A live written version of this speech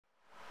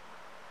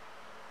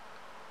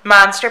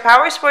Monster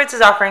Powersports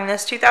is offering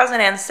this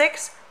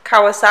 2006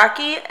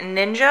 Kawasaki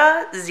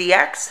Ninja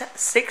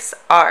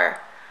ZX-6R.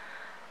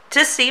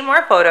 To see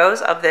more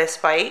photos of this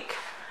bike,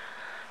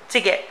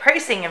 to get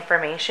pricing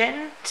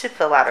information, to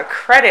fill out a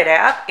credit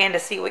app, and to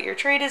see what your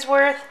trade is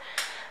worth,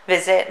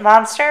 visit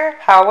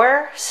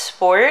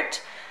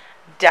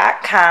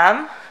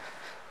monsterpowersport.com.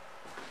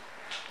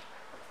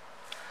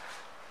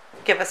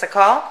 Give us a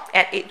call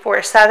at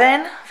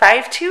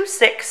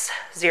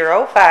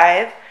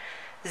 847-526-0500,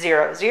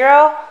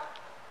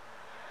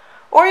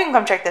 or you can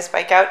come check this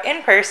bike out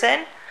in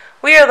person.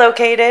 We are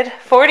located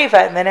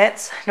 45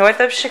 minutes north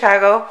of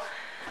Chicago,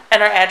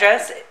 and our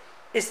address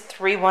is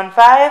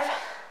 315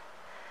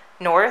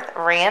 North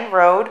Rand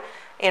Road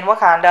in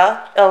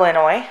Wauconda,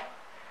 Illinois.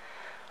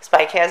 This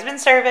bike has been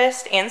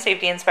serviced and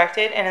safety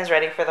inspected and is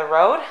ready for the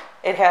road.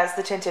 It has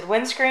the tinted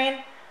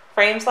windscreen,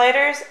 frame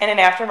sliders, and an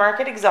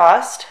aftermarket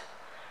exhaust.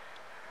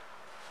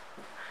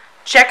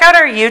 Check out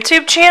our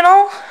YouTube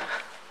channel.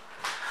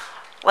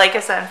 Like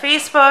us on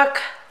Facebook.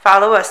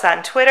 Follow us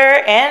on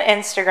Twitter and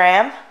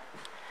Instagram.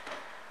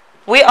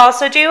 We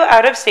also do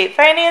out-of-state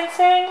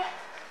financing.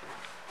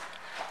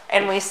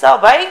 And we sell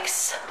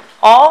bikes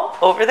all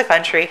over the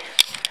country.